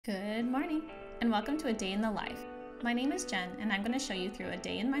Good morning, and welcome to A Day in the Life. My name is Jen, and I'm going to show you through a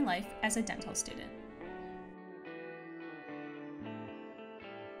day in my life as a dental student.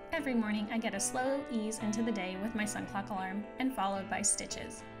 Every morning, I get a slow ease into the day with my sun clock alarm and followed by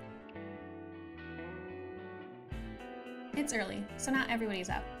stitches. It's early, so not everybody's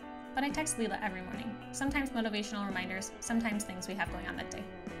up, but I text Leela every morning, sometimes motivational reminders, sometimes things we have going on that day.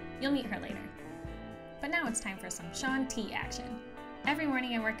 You'll meet her later. But now it's time for some Shaun T action. Every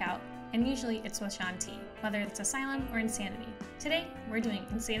morning I work out, and usually it's with Shaun T, whether it's Asylum or Insanity. Today, we're doing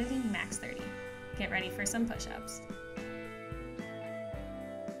Insanity Max 30. Get ready for some push-ups.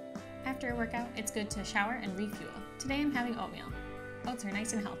 After a workout, it's good to shower and refuel. Today I'm having oatmeal. Oats are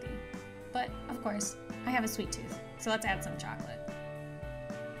nice and healthy. But, of course, I have a sweet tooth, so let's add some chocolate.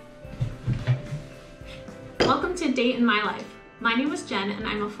 Welcome to Day in My Life. My name is Jen, and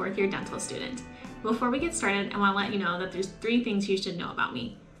I'm a fourth-year dental student. Before we get started, I want to let you know that there's 3 things you should know about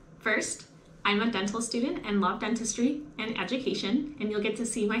me. First, I'm a dental student and love dentistry and education, and you'll get to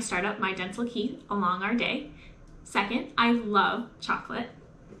see my startup, mydentalkey, along our day. Second, I love chocolate.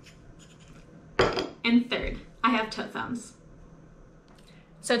 And third, I have toe thumbs.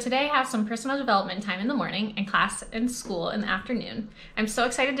 So today I have some personal development time in the morning and class and school in the afternoon. I'm so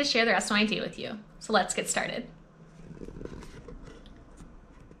excited to share the rest of my day with you. So let's get started.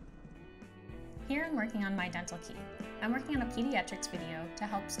 Here I'm working on mydentalkey. I'm working on a pediatrics video to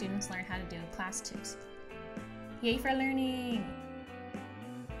help students learn how to do class 2s. Yay for learning!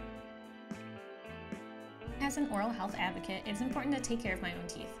 As an oral health advocate, it's important to take care of my own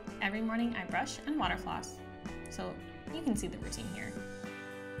teeth. Every morning I brush and water floss, so you can see the routine here.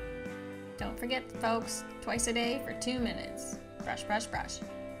 Don't forget, folks, twice a day for 2 minutes. Brush, brush, brush.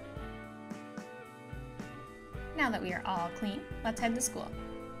 Now that we are all clean, let's head to school.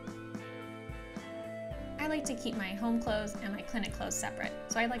 I like to keep my home clothes and my clinic clothes separate,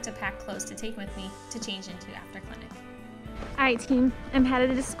 so I like to pack clothes to take with me to change into after clinic. Alright team, I'm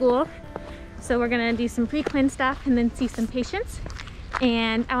headed to school. So we're gonna do some pre-clin stuff and then see some patients.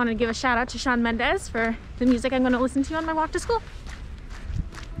 And I want to give a shout out to Shawn Mendes for the music I'm gonna listen to on my walk to school.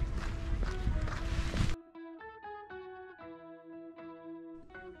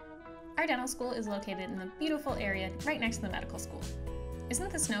 Our dental school is located in the beautiful area right next to the medical school.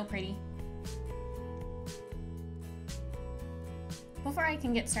 Isn't the snow pretty? Before I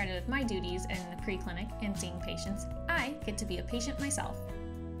can get started with my duties in the pre-clinic and seeing patients, I get to be a patient myself.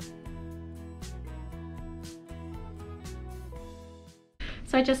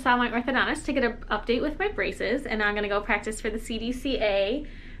 So I just saw my orthodontist to get an update with my braces, and now I'm going to go practice for the CDCA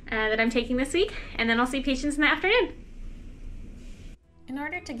that I'm taking this week, and then I'll see patients in the afternoon. In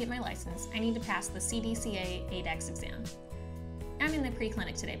order to get my license, I need to pass the CDCA ADEX exam. I'm in the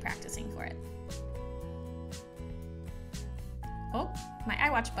pre-clinic today practicing for it. Oh, my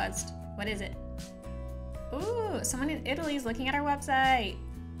iWatch buzzed. What is it? Ooh, someone in Italy is looking at our website.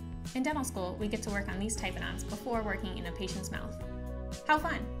 In dental school, we get to work on these type-ons before working in a patient's mouth. How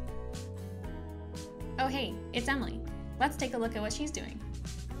fun! Oh hey, it's Emily. Let's take a look at what she's doing.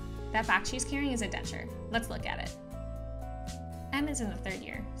 That box she's carrying is a denture. Let's look at it. Em is in the 3rd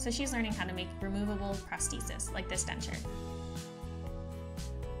year, so she's learning how to make removable prosthesis like this denture.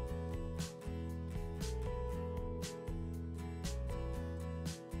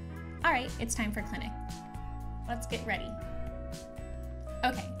 Alright, it's time for clinic. Let's get ready.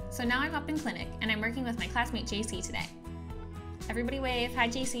 Okay, so now I'm up in clinic and I'm working with my classmate JC today. Everybody wave, hi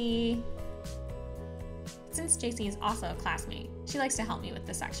JC! Since JC is also a classmate, she likes to help me with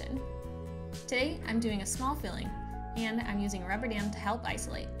this section. Today, I'm doing a small filling and I'm using a rubber dam to help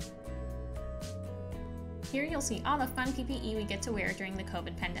isolate. Here you'll see all the fun PPE we get to wear during the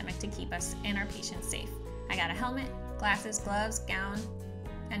COVID pandemic to keep us and our patients safe. I got a helmet, glasses, gloves, gown,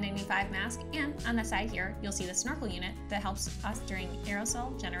 N95 mask, and on the side here, you'll see the snorkel unit that helps us during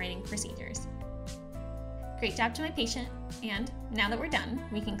aerosol generating procedures. Great job to my patient, and now that we're done,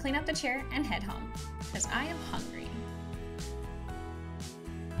 we can clean up the chair and head home, because I am hungry.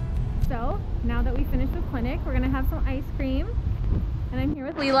 So now that we finished with clinic, we're gonna have some ice cream. And I'm here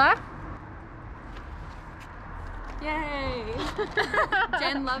with Leela. Yay!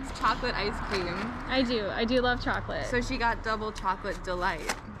 Jen loves chocolate ice cream. I do love chocolate. So she got double chocolate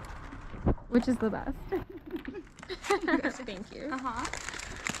delight. Which is the best. Thank you.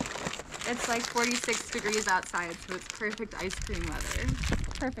 It's like 46 degrees outside, so it's perfect ice cream weather.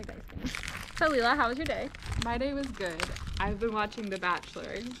 Perfect ice cream. So Leela, how was your day? My day was good. I've been watching The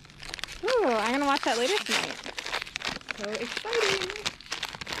Bachelor. Ooh, I'm gonna watch that later tonight. So exciting!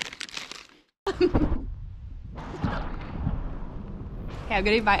 Okay, I'm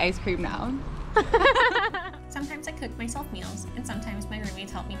gonna buy ice cream now. Sometimes I cook myself meals, and sometimes my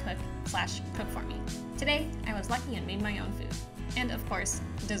roommates help me cook for me. Today, I was lucky and made my own food. And of course,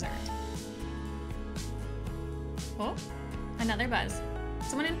 dessert. Oh, another buzz.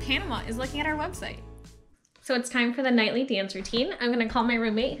 Someone in Panama is looking at our website. So it's time for the nightly dance routine. I'm gonna call my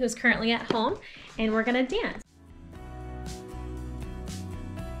roommate who's currently at home, and we're gonna dance.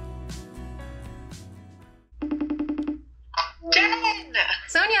 Jenn!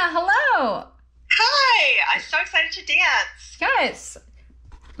 Sonia, hello! Hi! I'm so excited to dance. Guys,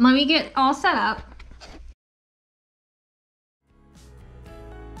 let me get all set up.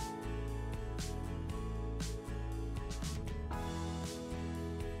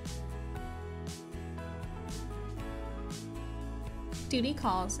 Duty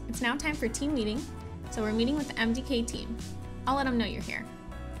calls. It's now time for team meeting, so we're meeting with the MDK team. I'll let them know you're here.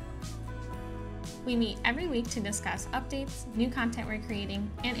 We meet every week to discuss updates, new content we're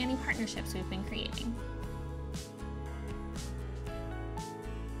creating, and any partnerships we've been creating.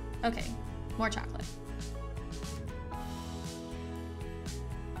 Okay, more chocolate.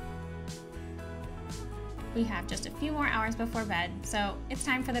 We have just a few more hours before bed, so it's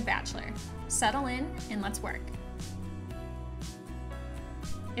time for The Bachelor. Settle in and let's work.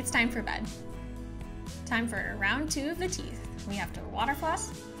 It's time for bed. Time for round 2 of the teeth. We have to water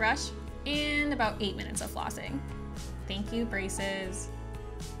floss, brush, and about 8 minutes of flossing. Thank you, braces.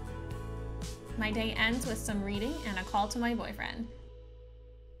 My day ends with some reading and a call to my boyfriend.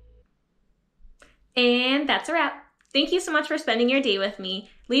 And that's a wrap. Thank you so much for spending your day with me.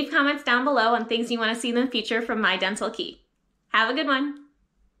 Leave comments down below on things you want to see in the future from My Dental Key. Have a good one.